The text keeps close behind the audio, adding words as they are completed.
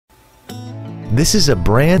This is a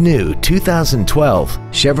brand new 2012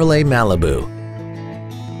 Chevrolet Malibu.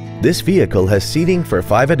 This vehicle has seating for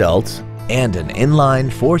 5 adults and an inline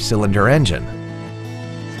 4-cylinder engine.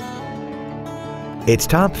 Its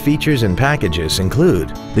top features and packages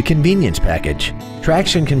include the convenience package,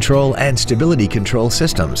 traction control and stability control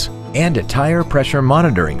systems, and a tire pressure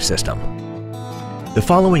monitoring system. The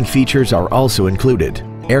following features are also included: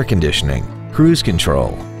 air conditioning, cruise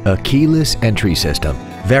control, a keyless entry system,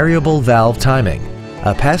 variable valve timing,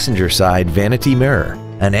 a passenger side vanity mirror,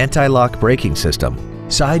 an anti-lock braking system,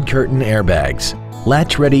 side curtain airbags,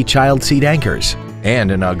 latch-ready child seat anchors,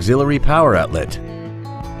 and an auxiliary power outlet.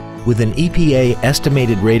 With an EPA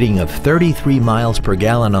estimated rating of 33 miles per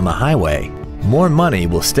gallon on the highway, more money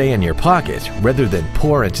will stay in your pocket rather than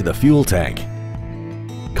pour into the fuel tank.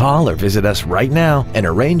 Call or visit us right now and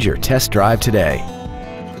arrange your test drive today.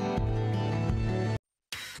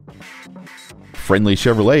 Friendly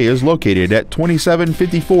Chevrolet is located at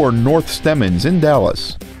 2754 North Stemmons in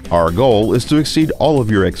Dallas. Our goal is to exceed all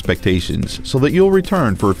of your expectations so that you'll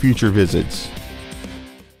return for future visits.